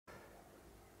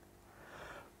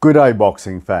Good day,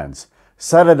 boxing fans.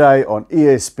 Saturday on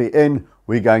ESPN,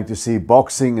 we're going to see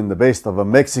boxing in the best of a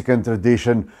Mexican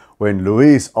tradition when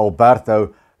Luis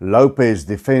Alberto Lopez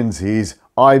defends his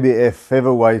IBF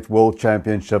Featherweight World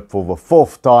Championship for the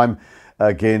fourth time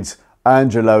against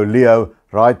Angelo Leo,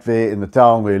 right there in the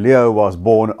town where Leo was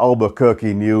born,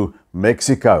 Albuquerque, New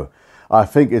Mexico. I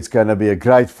think it's going to be a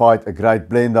great fight, a great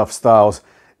blend of styles.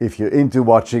 If you're into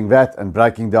watching that and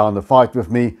breaking down the fight with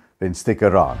me, then stick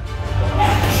around.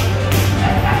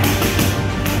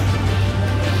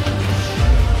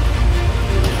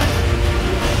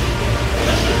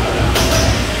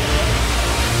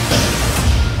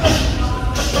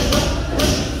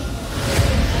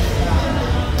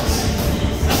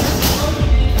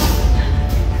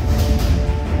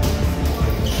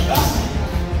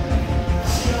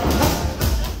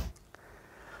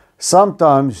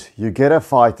 Sometimes you get a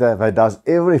fighter that does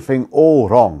everything all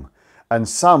wrong, and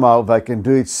somehow they can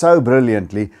do it so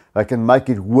brilliantly, they can make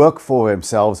it work for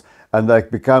themselves, and they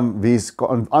become these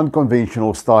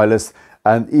unconventional stylists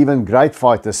and even great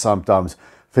fighters sometimes.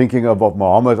 Thinking about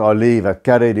Muhammad Ali that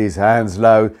carried his hands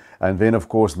low, and then of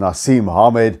course Naseem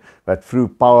Hamed that threw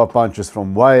power punches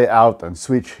from way out and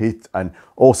switch hit and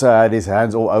also had his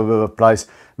hands all over the place.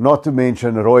 Not to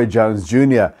mention Roy Jones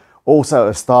Jr., also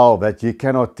a style that you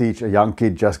cannot teach a young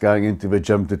kid just going into the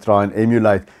gym to try and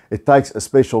emulate. It takes a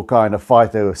special kind of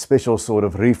fighter with special sort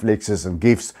of reflexes and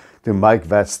gifts to make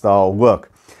that style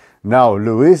work. Now,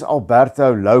 Luis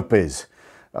Alberto Lopez,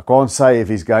 I can't say if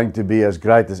he's going to be as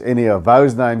great as any of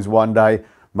those names one day.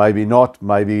 Maybe not,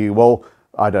 maybe he will.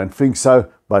 I don't think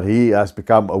so, but he has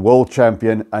become a world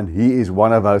champion and he is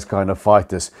one of those kind of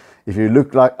fighters. If you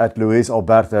look at Luis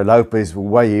Alberto Lopez, the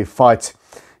way he fights,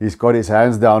 he's got his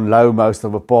hands down low most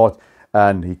of the part,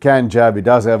 and he can jab, he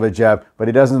does have a jab, but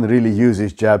he doesn't really use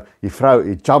his jab. He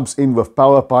jumps in with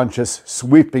power punches,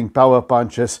 sweeping power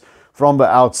punches from the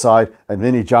outside, and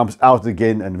then he jumps out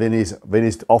again, and then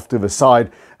he's off to the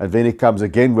side, and then he comes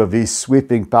again with these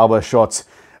sweeping power shots,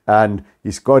 and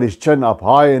he's got his chin up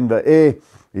high in the air,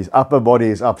 his upper body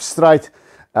is up straight,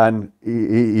 and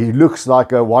he looks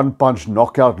like a one-punch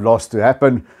knockout loss to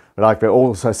happen, like they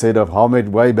also said of Hamed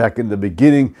way back in the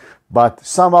beginning, but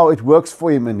somehow it works for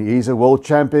him and he's a world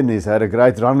champion. He's had a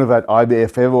great run with that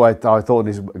IBF Featherweight title and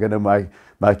he's going to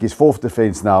make his fourth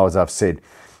defense now, as I've said.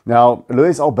 Now,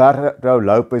 Luis Alberto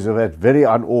Lopez with that very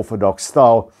unorthodox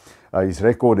style, his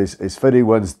record is 30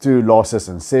 wins, 2 losses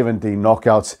and 17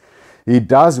 knockouts. He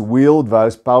does wield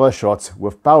those power shots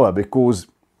with power, because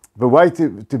the way to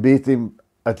beat him,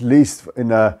 at least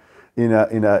in an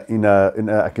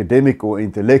academic or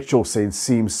intellectual sense,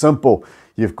 seems simple.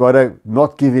 You've got to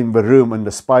not give him the room and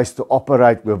the space to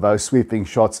operate with those sweeping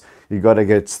shots. You've got to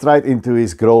get straight into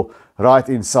his grill, right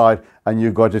inside, and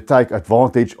you've got to take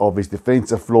advantage of his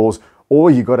defensive flaws, or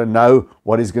you've got to know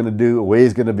what he's going to do, where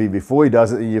he's going to be before he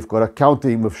does it, and you've got to counter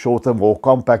him with shorter, more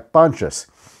compact punches.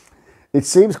 It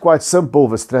seems quite simple,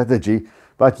 the strategy,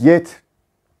 but yet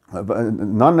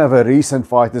none of the recent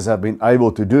fighters have been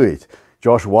able to do it.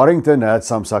 Josh Warrington had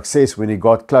some success when he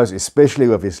got close, especially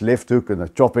with his left hook and the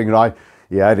chopping right.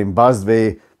 He had him buzzed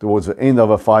there towards the end of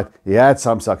the fight. He had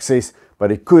some success,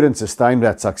 but he couldn't sustain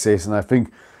that success. And I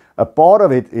think a part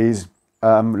of it is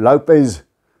Lopez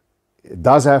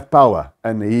does have power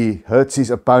and he hurts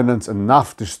his opponents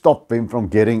enough to stop them from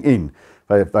getting in.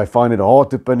 They find it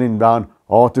hard to pin him down,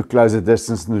 hard to close the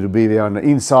distance and to be there on the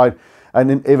inside.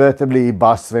 And inevitably he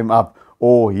busts them up,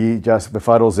 or he just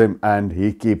befuddles them and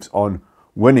he keeps on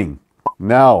winning.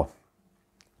 Now,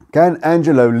 can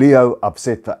Angelo Leo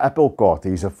upset the apple cart?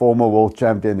 He's a former world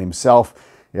champion himself.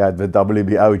 He had the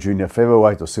WBO junior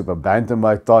featherweight or super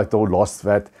bantamweight title, lost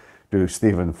that to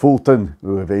Stephen Fulton,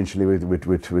 who eventually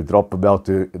would drop the belt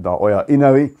to Naoya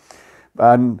Inoue.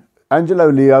 And Angelo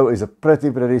Leo is a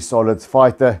pretty solid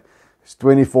fighter. It's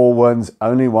 24 wins,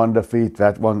 only 1 defeat,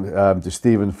 that one to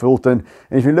Stephen Fulton.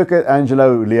 And if you look at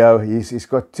Angelo Leo, he's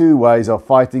got 2 ways of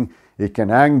fighting. He can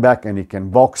hang back and he can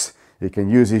box. He can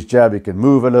use his jab, he can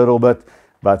move a little bit,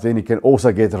 but then he can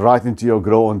also get right into your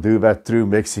grill and do that true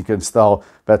Mexican style,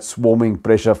 that swarming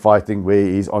pressure fighting where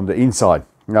he's on the inside.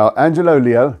 Now, Angelo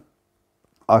Leo,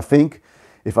 I think,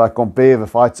 if I compare the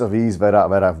fights of his that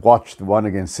I've watched, the one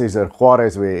against Cesar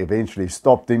Juarez where he eventually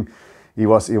stopped him, he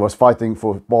was fighting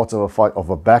for parts of a fight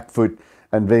of a back foot,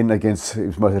 and then against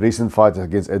his most recent fight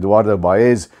against Eduardo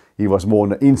Baez, he was more on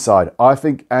the inside. I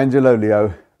think Angelo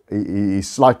Leo, he's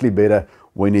slightly better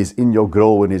when he's in your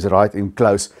grill, when he's right in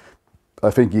close.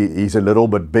 I think he's a little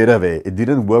bit better there. It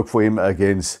didn't work for him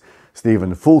against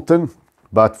Stephen Fulton,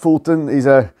 but Fulton is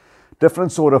a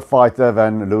different sort of fighter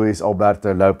than Luis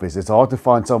Alberto Lopez. It's hard to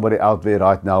find somebody out there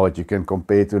right now that you can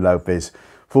compare to Lopez.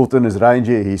 Fulton is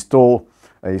rangy, he's tall,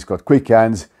 he's got quick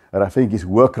hands, and I think his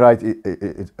work rate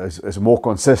is more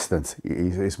consistent.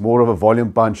 He's more of a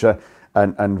volume puncher,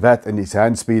 and that and his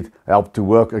hand speed helped to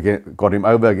work again, got him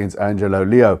over against Angelo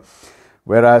Leo.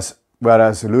 Whereas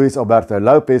Luis Alberto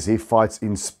Lopez, he fights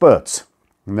in spurts.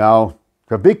 Now,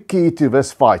 the big key to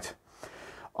this fight,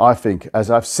 I think, as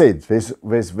I've said,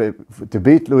 to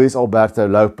beat Luis Alberto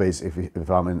Lopez, if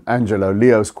I'm in Angelo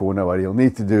Leo's corner, what he'll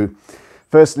need to do,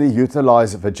 firstly,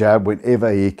 utilize the jab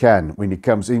whenever he can. When he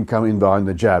come in behind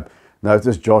the jab.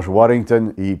 Notice Josh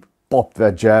Warrington, he popped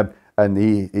that jab, and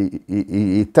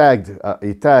he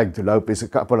tagged Lopez a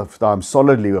couple of times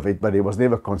solidly with it, but he was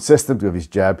never consistent with his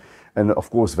jab. And of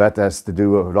course, that has to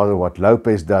do with a lot of what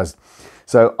Lopez does.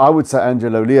 So I would say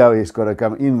Angelo Leo, he's got to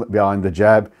come in behind the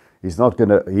jab. He's not going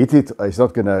to hit it. He's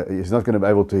not going to be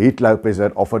able to hit Lopez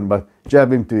that often, but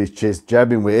jab him to his chest,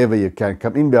 jab him wherever you can,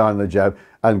 come in behind the jab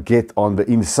and get on the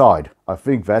inside. I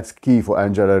think that's key for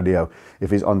Angelo Leo.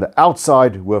 If he's on the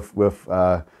outside with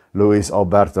Luis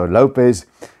Alberto Lopez,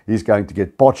 he's going to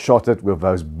get pot-shotted with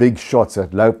those big shots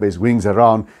that Lopez wings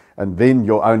around, and then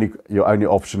your only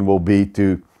option will be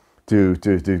to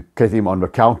get him on the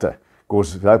counter. Of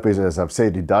course, Lopez, as I've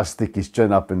said, he does stick his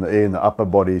chin up in the air, and the upper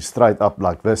body is straight up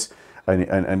like this,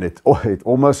 and it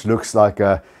almost looks like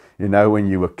when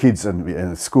you were kids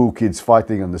and school kids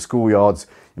fighting on the schoolyards,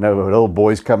 the little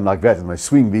boys come like that and they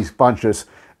swing these punches,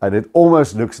 and it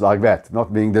almost looks like that.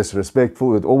 Not being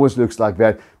disrespectful, it almost looks like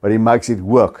that, but he makes it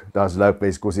work, does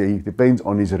Lopez, because he depends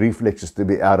on his reflexes to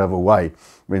be out of the way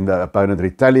when the opponent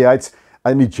retaliates,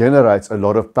 and he generates a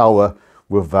lot of power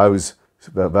with those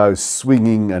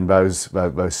swinging and those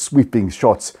sweeping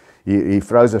shots. He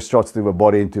throws the shots to the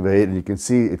body, into the head, and you can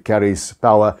see it carries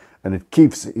power, and it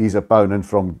keeps his opponent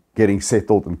from getting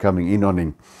settled and coming in on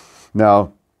him.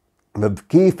 Now, the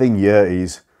key thing here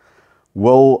is,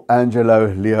 will Angelo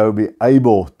Leo be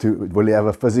able to, will he have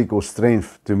a physical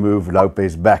strength to move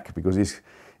Lopez back? Because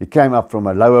he came up from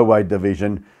a lower weight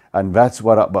division, and that's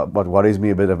what worries me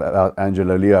a bit about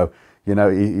Angelo Leo.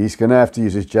 He's going to have to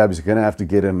use his jab. He's going to have to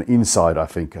get an inside, I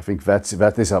think. I think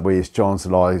that is where his chance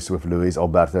lies with Luis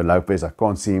Alberto Lopez. I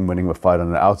can't see him winning the fight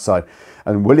on the outside.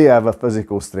 And will he have a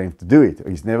physical strength to do it?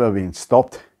 He's never been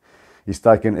stopped. He's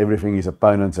taken everything his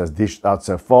opponents has dished out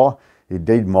so far. He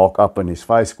did mark up on his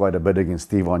face quite a bit against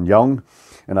Steven Young.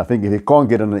 And I think if he can't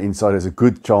get on the inside, there's a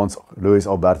good chance Luis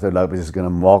Alberto Lopez is going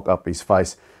to mark up his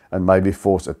face and maybe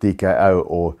force a TKO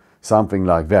or something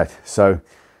like that. So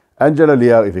Angelo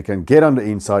Leo, if he can get on the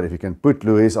inside, if he can put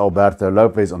Luis Alberto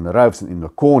Lopez on the ropes and in the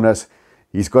corners,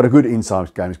 he's got a good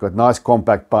inside game. He's got nice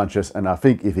compact punches, and I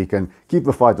think if he can keep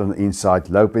the fight on the inside,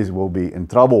 Lopez will be in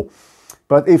trouble.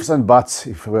 But ifs and buts,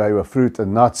 if we were fruit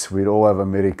and nuts, we'd all have a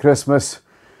Merry Christmas.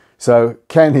 So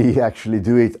can he actually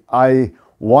do it? I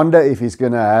wonder if he's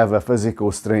going to have a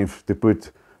physical strength to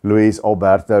put Luis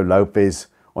Alberto Lopez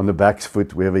on the back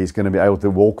foot, whether he's going to be able to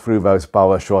walk through those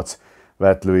power shots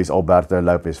that Luis Alberto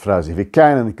Lopez throws. If he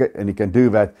can, and he can do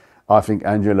that, I think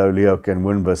Angelo Leo can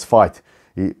win this fight.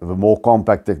 The more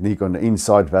compact technique on the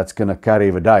inside, that's going to carry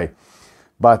the day.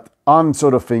 But I'm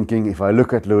sort of thinking, if I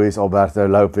look at Luis Alberto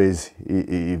Lopez,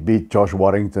 he beat Josh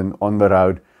Warrington on the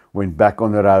road, went back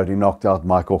on the road, he knocked out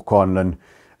Michael Conlon,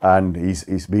 and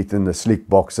he's beaten the slick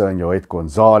boxer and Yoet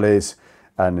Gonzalez,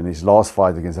 and in his last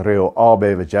fight against Ryo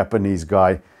Abe, the Japanese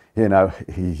guy,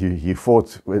 he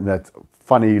fought in that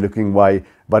funny looking way,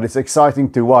 but it's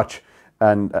exciting to watch,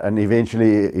 and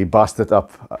eventually he busted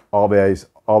up Abe's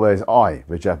eye,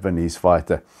 the Japanese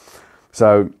fighter.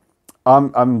 So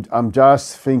I'm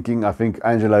just thinking, I think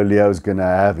Angelo Leo is going to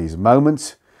have his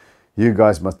moments. You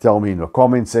guys must tell me in the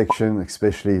comment section,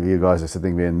 especially if you guys are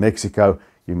sitting there in Mexico.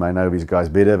 You may know these guys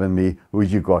better than me. Who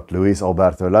you got, Luis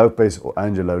Alberto Lopez or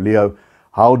Angelo Leo?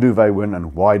 How do they win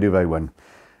and why do they win?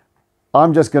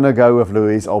 I'm just going to go with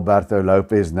Luis Alberto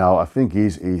Lopez now. I think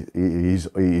he's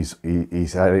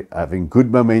having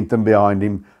good momentum behind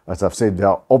him. As I've said, there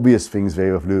are obvious things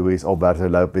there with Luis Alberto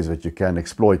Lopez that you can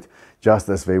exploit, just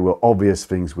as there were obvious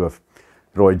things with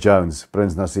Roy Jones,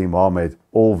 Prince Nassim Mohammed,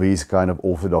 all these kind of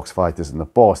orthodox fighters in the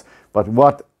past. But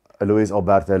what Luis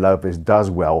Alberto Lopez does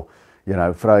well,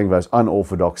 throwing those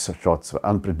unorthodox shots,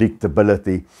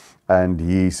 unpredictability, and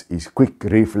his quick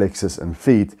reflexes and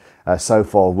feet has so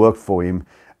far worked for him.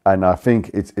 And I think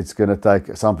it's going to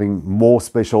take something more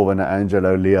special than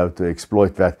Angelo Leo to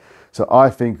exploit that. So I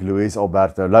think Luis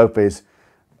Alberto Lopez,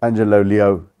 Angelo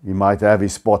Leo, he might have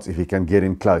his spots if he can get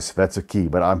in close. That's a key.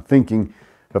 But I'm thinking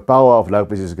the power of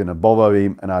Lopez is going to bother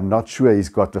him, and I'm not sure he's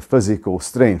got the physical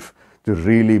strength to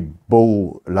really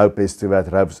bull Lopez to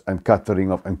that ropes and cut the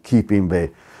ring off and keep him there.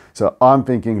 So I'm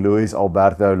thinking Luis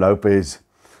Alberto Lopez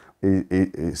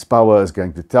his power is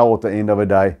going to tell at the end of the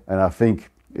day, and I think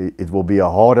it will be a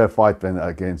harder fight than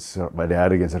they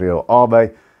had against Rio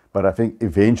Ave, but I think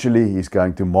eventually he's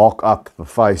going to mark up the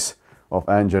face of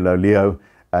Angelo Leo,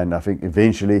 and I think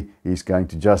eventually he's going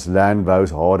to just land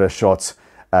those harder shots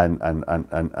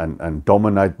and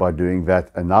dominate by doing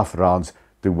that enough rounds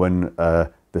to win a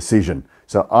decision.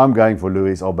 So I'm going for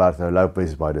Luis Alberto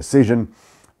Lopez by decision.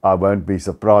 I won't be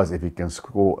surprised if he can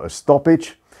score a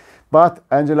stoppage. But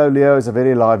Angelo Leo is a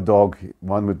very live dog.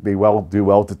 One would do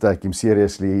well to take him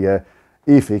seriously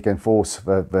if he can force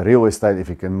the real estate, if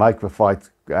he can make the fight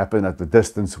happen at the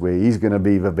distance where he's going to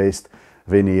be the best,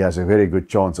 then he has a very good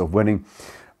chance of winning.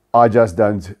 I just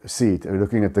don't see it.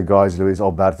 Looking at the guys Luis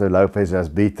Alberto Lopez has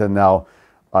beaten now,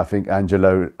 I think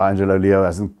Angelo Leo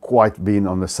hasn't quite been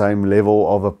on the same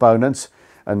level of opponents,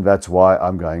 and that's why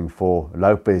I'm going for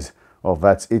Lopez. Well,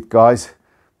 that's it, guys.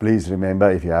 Please remember,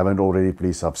 if you haven't already,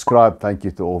 please subscribe. Thank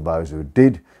you to all those who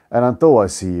did. And until I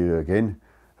see you again,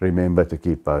 remember to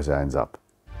keep those hands up.